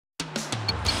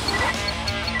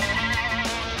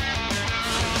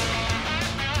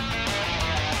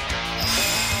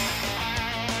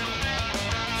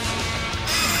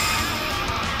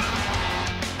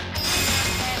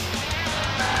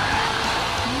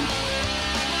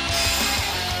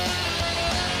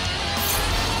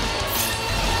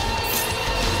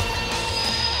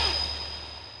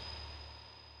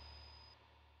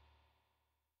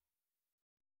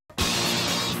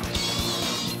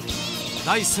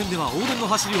第1戦では往年の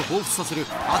走りを彷彿させる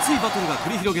熱いバトルが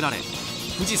繰り広げられ、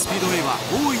富士スピードウェイは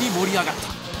大いに盛り上がっ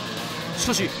た。し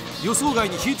かし予想外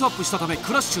にヒートアップしたため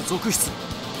クラッシュ続出、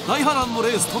大波乱の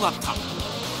レースとなった。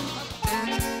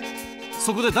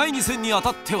そこで第2戦にあ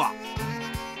たっては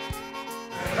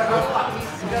皆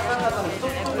さん方の一つの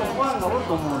ファンがおる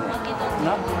と思うねん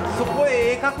な。そこ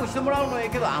へええ格好してもらうのはええ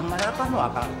けど、あんまり当たるのはあ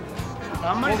かん。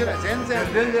あんまりじゃない、全然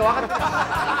分かった。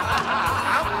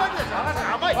あんまりですよ、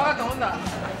甘い。分かった、ほんなら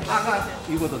あかん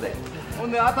ということで、ほ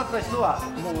んで当たった人は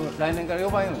もう来年から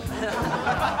呼ばんように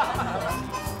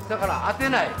だから当て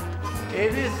ないレ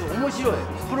ース面白い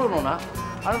プロのな、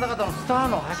あなた方のスター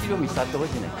の走りを見せたってほ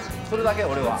しいね。それだけ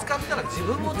俺は使ったら自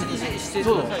分持ちにして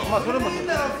そう、まあそれもみん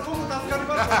なすごく助かり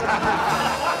ました。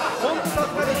本当助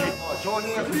かります。商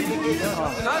品が振りにくい。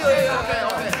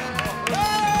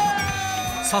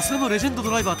さすがのレジェンド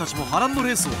ドライバーたちも波乱の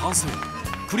レースを反省、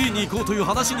クリーンに行こうという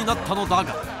話になったのだ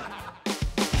が、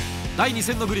第2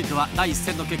戦のグリッドは第1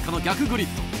戦の結果の逆グリッ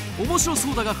ド。面白そ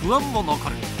うだが不安も残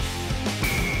る。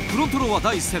フロントローは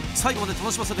第1戦最後まで楽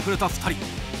しませてくれた2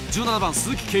人、17番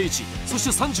鈴木恵一、そして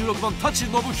36番舘信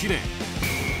秀。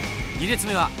2列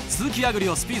目は鈴木亜久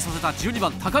里をスピンさせた12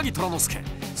番高木虎之介、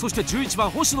そして11番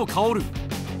星野薫。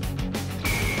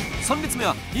3列目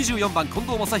は24番近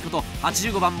藤真彦と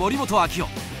85番森本明夫。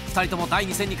2人とも第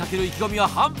2戦にかける意気込みは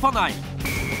半端ない。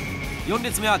4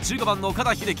列目は15番の岡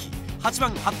田秀樹、8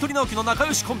番服部尚貴の仲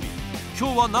良しコンビ。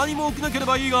今日は何も起きなけれ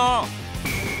ばいいが。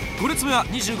5列目は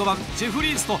25番ジェフ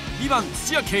リースと2番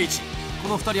土屋圭市。こ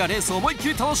の2人はレースを思いっき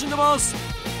り楽しんでます。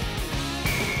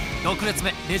6列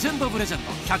目レジェンド・オブ・レジェン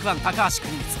ド100番高橋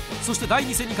国光、そして第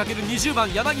2戦にかける20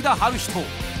番柳田春人。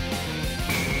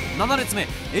7列目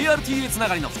ARTA つな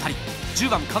がりの2人、10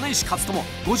番金石勝友、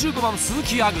55番鈴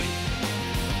木亜久里。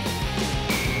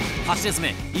8列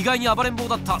目意外に暴れん坊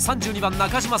だった32番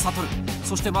中島悟、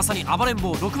そしてまさに暴れん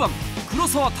坊6番黒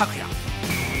沢拓也。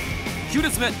9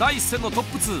列目第1戦のトッ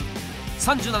プ2、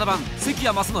37番関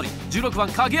谷正則、16番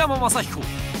影山正彦。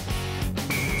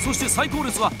そして最高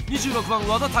列は26番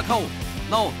和田孝夫。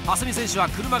なお蓮見選手は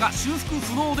車が修復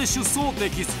不能で出走で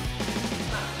きず。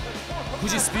富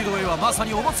士スピードウェイはまさ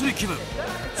にお祭り気分。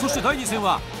そして第2戦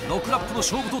は6ラップの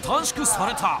勝負と短縮さ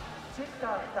れた。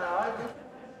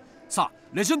さあ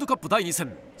レジェンドカップ第2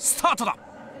戦スタートだ。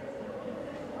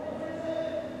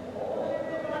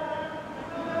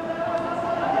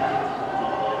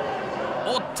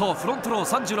おっとフロントロー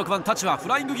36番舘はフ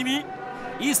ライング気味。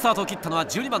いいスタートを切ったのは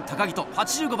12番高木と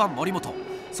85番森本。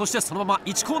そしてそのまま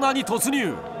1コーナーに突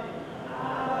入。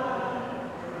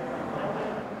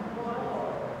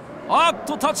あっ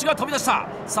と舘が飛び出した。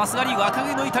さすがに若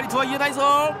気の至りとは言えないぞ。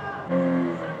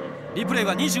リプレイ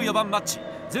は24番マッチ、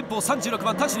前方36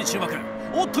番舘に注目。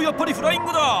おっとやっぱりフライン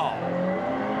グだ。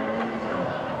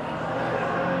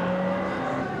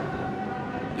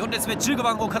4列目15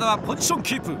番岡田はポジション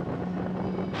キープ。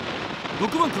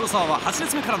6番黒沢は8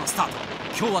列目からのスタート。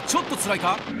今日はちょっと辛い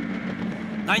か。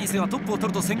第2戦はトップを取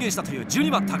ると宣言したという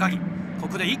12番高木、こ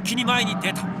こで一気に前に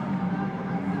出た。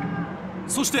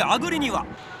そしてアグリには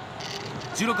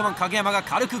16番影山が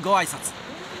軽くご挨拶、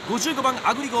55番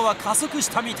アグリ号は加速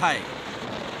したみたい。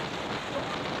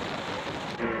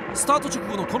スタート直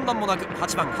後の混乱もなく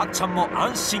8番はっちゃんも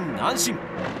安心安心。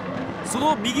そ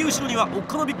の右後ろにはおっ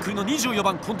かなびっくりの24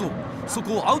番近藤。そ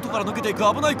こをアウトから抜けていく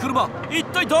危ない車、一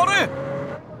体誰。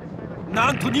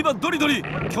なんと2番ドリドリ、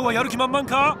今日はやる気満々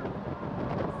か。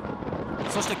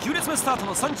そして9列目スタート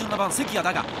の37番関谷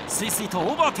だがスイスイと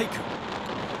オーバーテイク。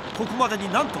ここまで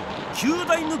になんと9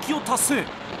台抜きを達成。ヘ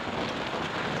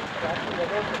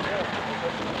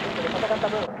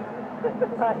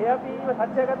アピン今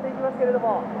立ち上がっていきますけれど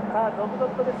も、さあ続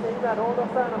々とですね今ロードス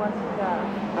ターのマシンが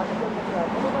走っておりますが、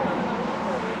このまま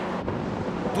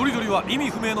ドリドリは意味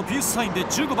不明のピースサインで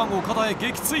15番岡田へ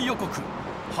撃墜予告。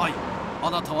はい、あ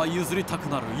なたは譲りたく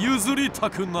なる、譲りた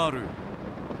くなる。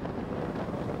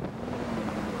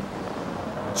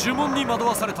呪文に惑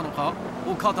わされたのか、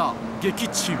岡田撃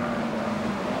沈。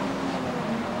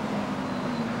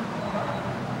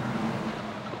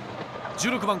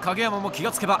16番影山も気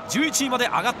がつけば11位まで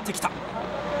上がってきた。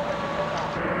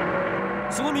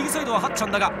その右サイドははっちゃ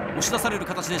んだが押し出される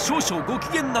形で少々ご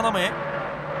機嫌斜め。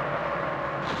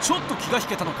ちょっと気が引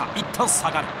けたのか一旦下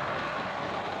がる。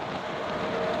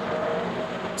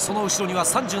その後ろには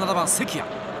37番関谷、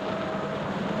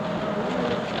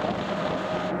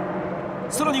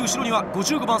さらに後ろには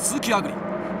55番鈴木亜久里。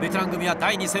ベテラン組は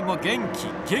第2戦も元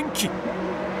気元気。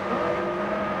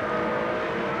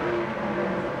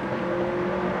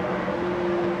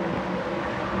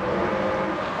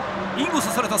インを刺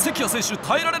された関谷選手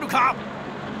耐えられるか。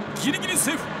ギリギリ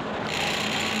セーフ。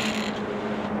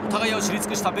互いを知り尽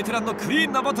くしたベテランのクリー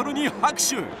ンなバトルに拍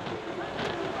手。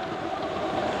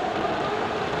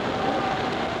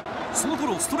その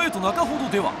頃ストレート中ほど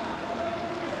では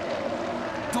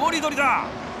ドリドリだ。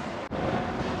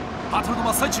バトルの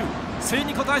真っ最中、声援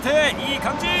に応えていい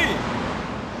感じ。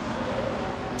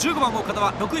15番岡田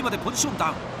は6位までポジションダ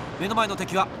ウン。目の前の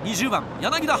敵は20番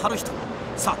柳田春人。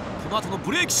さあこの後の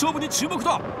ブレーキ勝負に注目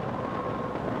だ。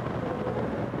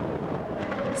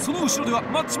その後ろでは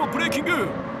マッチもブレーキング。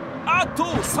あっと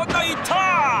3台いっ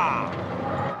た。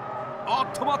おっ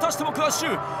とまたしてもクラッシ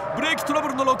ュ。ブレーキトラブ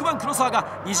ルの6番黒沢が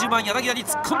20番柳田に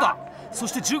突っ込んだ。そ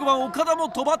して15番岡田も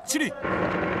とばっちり。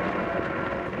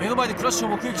目の前でクラッシュを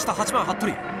目撃した8番服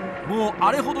部。もう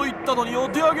あれほど言ったのにお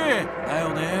手上げだよ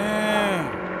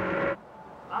ね。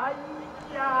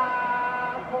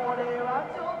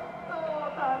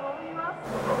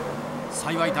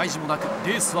幸い大事もなく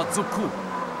レースは続行。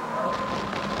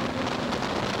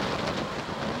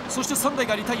そして3台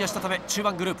がリタイアしたため中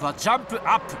盤グループはジャンプ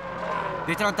アップ。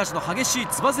ベテランたちの激しい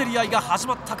つばぜり合いが始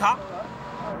まったか。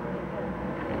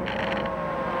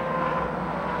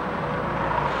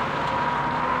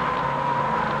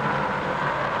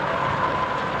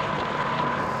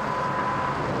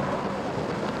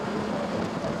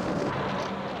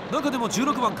中でも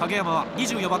16番影山は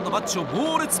24番のマッチを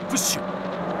猛烈プッシュ。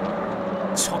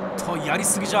ちょっとやり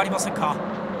すぎじゃありませんか。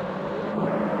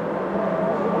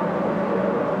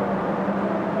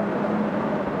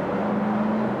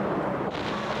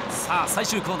さあ最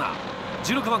終コーナー、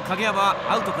16番影山は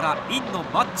アウトからインの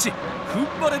マッチ、踏ん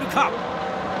張れるか。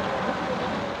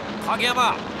影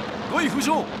山5位浮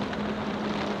上。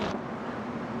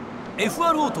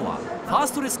 FRO とはファー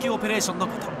ストレスキューオペレーションの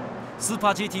こと。スーパ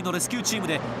ー GT のレスキューチーム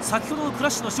で先ほどのクラ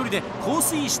ッシュの処理でコー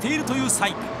スインしているというサ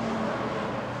イン。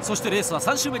そしてレースは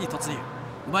3周目に突入。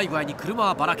うまい具合に車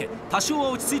はばらけ、多少は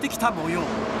落ち着いてきた模様。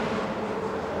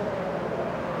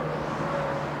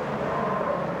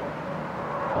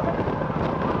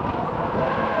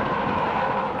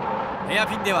ヘア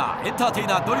ピンではエンターテイ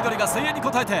ナードリドリが声援に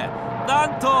応えて、な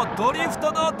んとドリフ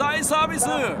トの大サービス。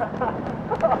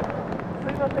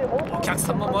お客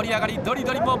さんも盛り上がり、ドリ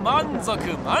ドリも満足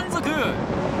満足。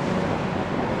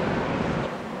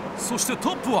そして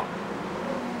トップは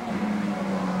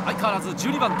相変わらず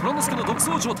12番虎之助の独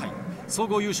走状態。総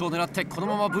合優勝を狙ってこの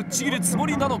ままぶっちぎるつも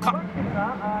りなのか。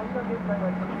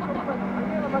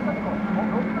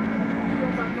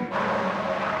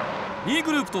2位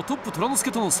グループとトップ虎之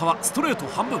助との差はストレート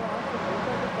半分。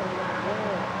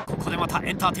ここでまた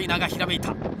エンターテイナーがひらめい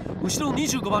た。後ろの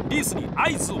25番リースに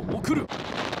合図を送る。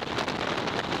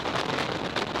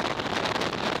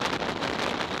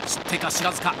知ってか知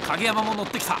らずか影山も乗っ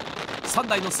てきた。3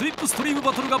台のスリップストリーム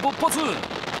バトルが勃発。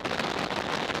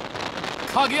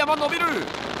影山伸びる。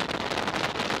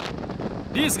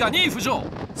リースが2位浮上。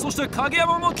そして影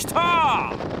山も来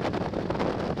た。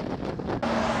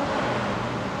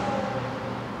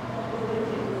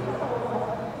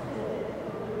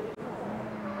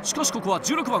しかしここは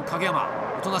16番影山、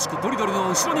おとなしくドリドリの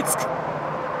後ろにつく。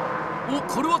お、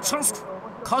これはチャンス。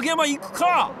影山行く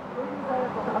か。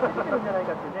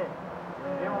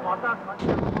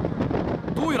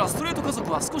どうやらストレート家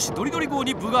族は少しドリドリ号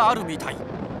に分があるみたい。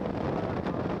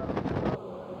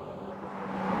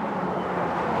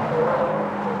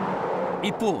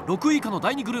一方6位以下の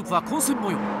第2グループは混戦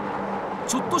模様。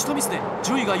ちょっとしたミスで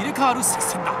順位が入れ替わる接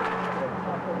戦だ。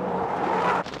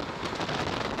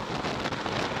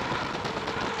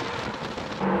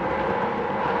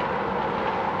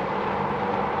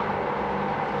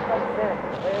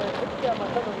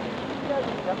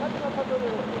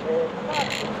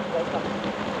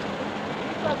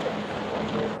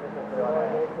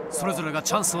それぞれが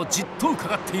チャンスをじっと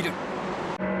伺っている。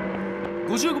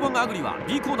55番アグリは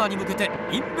B コーナーに向けて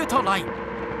インベタライン。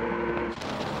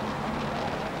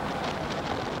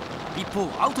一方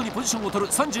アウトにポジションを取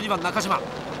る32番中島、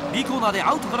 B コーナーで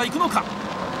アウトから行くのか。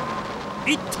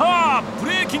いった、ブ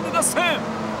レーキング合戦。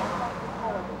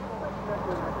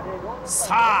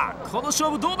さあこの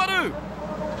勝負どうなる。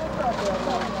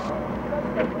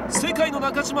世界の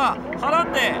中島はら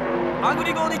んでアグ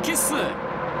リ号にキッス。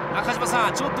中島さ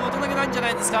んちょっと大人げないんじゃな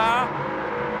いですか。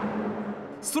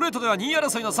ストレートでは2位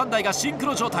争いの3台がシンク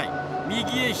ロ状態。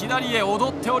右へ左へ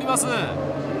踊っております。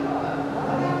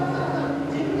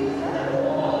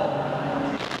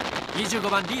25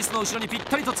番リースの後ろにぴっ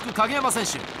たりとつく影山選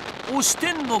手、押し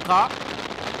てんのか。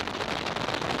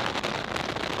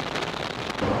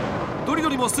ドリド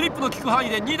リもスリップの効く範囲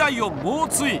で2台を猛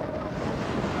追。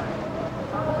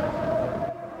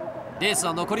レース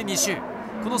は残り2周。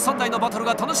この3台のバトル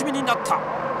が楽しみになった。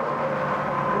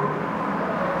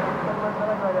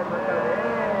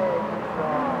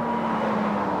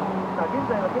現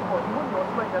在は結構日本にお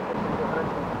住まいになっているという話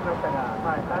も聞きましたが、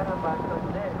大ナンバー1人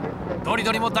でドリ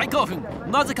ドリも大興奮。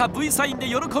なぜか V サインで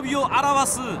喜びを表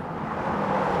す。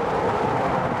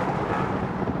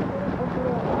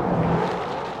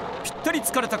ぴったり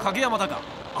疲れた影山だが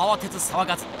慌てず騒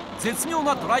がず絶妙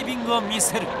なドライビングを見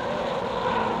せる。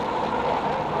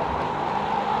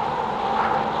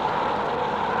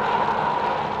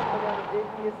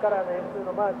カラーの F2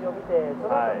 のマーチを見て、そ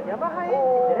の後ヤマハエンジ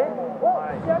ンでね、土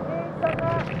屋圭一さん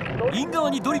がイン側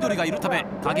にドリドリがいるため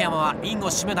影山はインを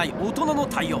締めない大人の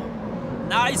対応。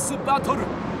ナイスバトル。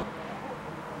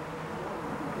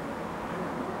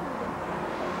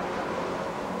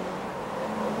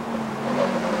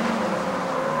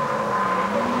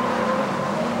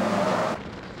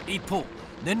一方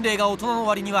年齢が大人の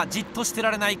割にはじっとして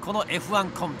られないこの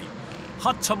F1 コンビ。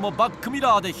はっちゃんもバックミ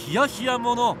ラーでヒヤヒヤ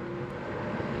もの。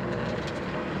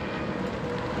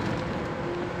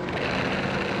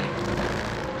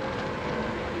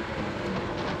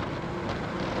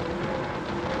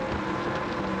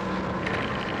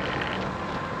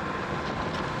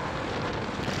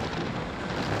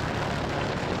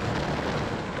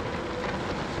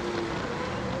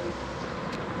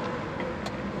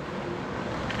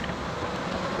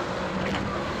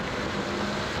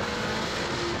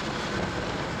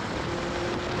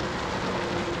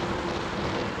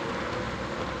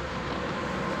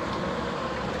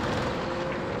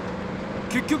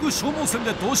結局消耗戦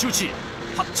で同士討ち。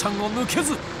はっちゃんを抜け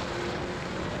ず。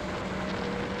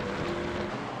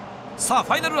さあ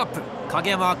ファイナルラップ。影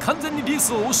山は完全にリー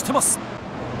スを押してます。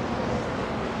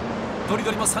ドリ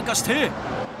ドリも参加して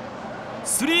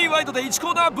3ワイドで1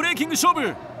コーナーブレーキング勝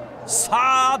負。さ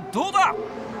あどうだ。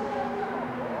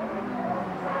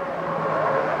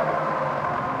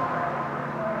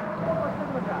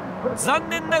残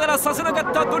念ながらさせなか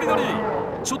ったドリドリ。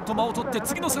ちょっと間を取って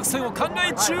次の作戦を考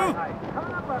え中。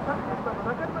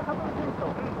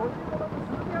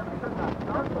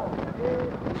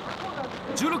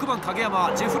16番影山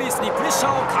はジェフリースにプレッシャ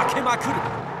ーをかけまくる。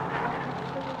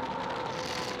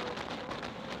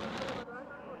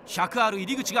100ある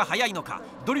入り口が早いのか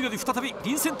ドリドリ再び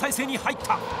臨戦態勢に入っ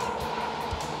た。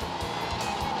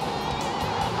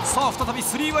さあ再び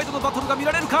3ワイドのバトルが見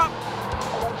られるか。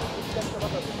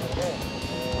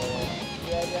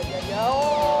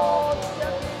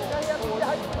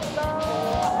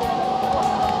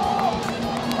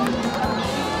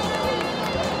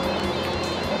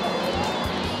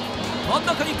真ん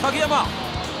中に影山、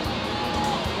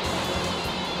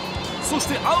そし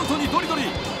てアウトにドリドリ。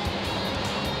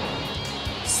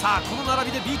さあこの並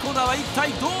びで B コーナーは一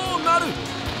体どうなる。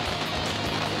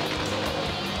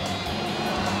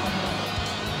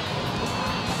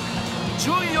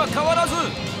順位は変わらず。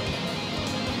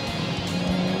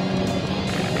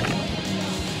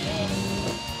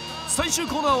最終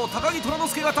コーナーを高木虎之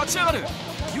介が立ち上がる。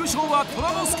優勝は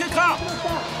虎之介か。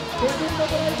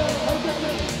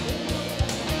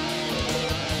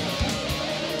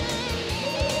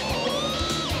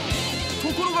と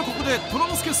ころがここで虎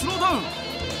之介スローダウン。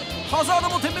ハザード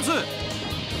も点滅。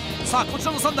さあこち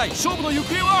らの3台勝負の行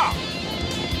方は。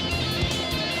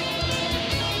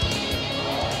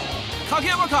影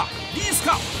山かリース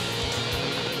か。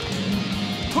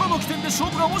虎の起点で勝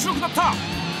負が面白くなった。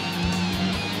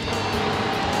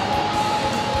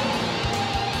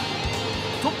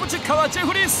トップチェッカーはジェ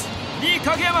フリース、2位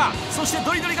影山、そして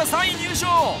ドリドリが3位入賞。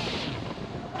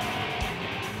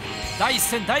第1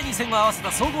戦第2戦を合わせ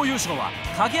た総合優勝は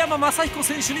影山正彦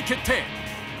選手に決定。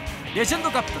レジェン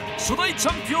ドカップ初代チ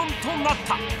ャンピオンとなっ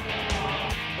た。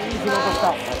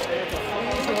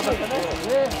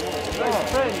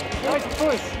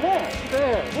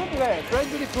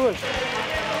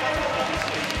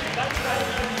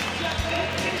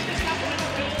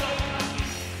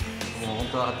本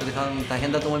当は服部さん大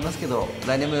変だと思いますけど、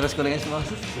来年もよろしくお願いしま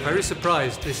す。Very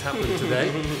surprised this happened today,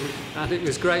 and it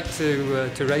was great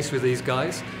to race with these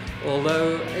guys.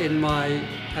 Although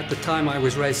at the time I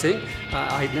was racing,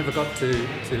 I never got to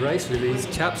race with these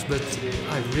chaps, but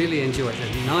I really enjoyed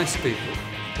it. They're nice people,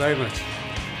 very much,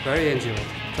 very enjoyed.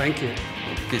 Thank you.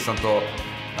 ピースさんと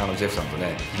ジェフさんと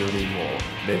ね、非常にも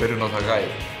うレベルの高い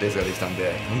レースができたん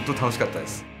で、本当楽しかったで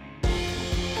す。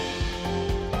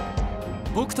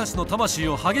僕たちの魂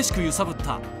を激しく揺さぶっ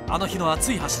たあの日の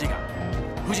熱い走りが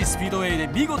富士スピードウェイで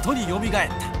見事によみがえっ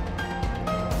た。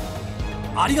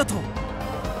ありがとう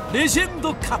レジェン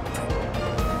ドカップ。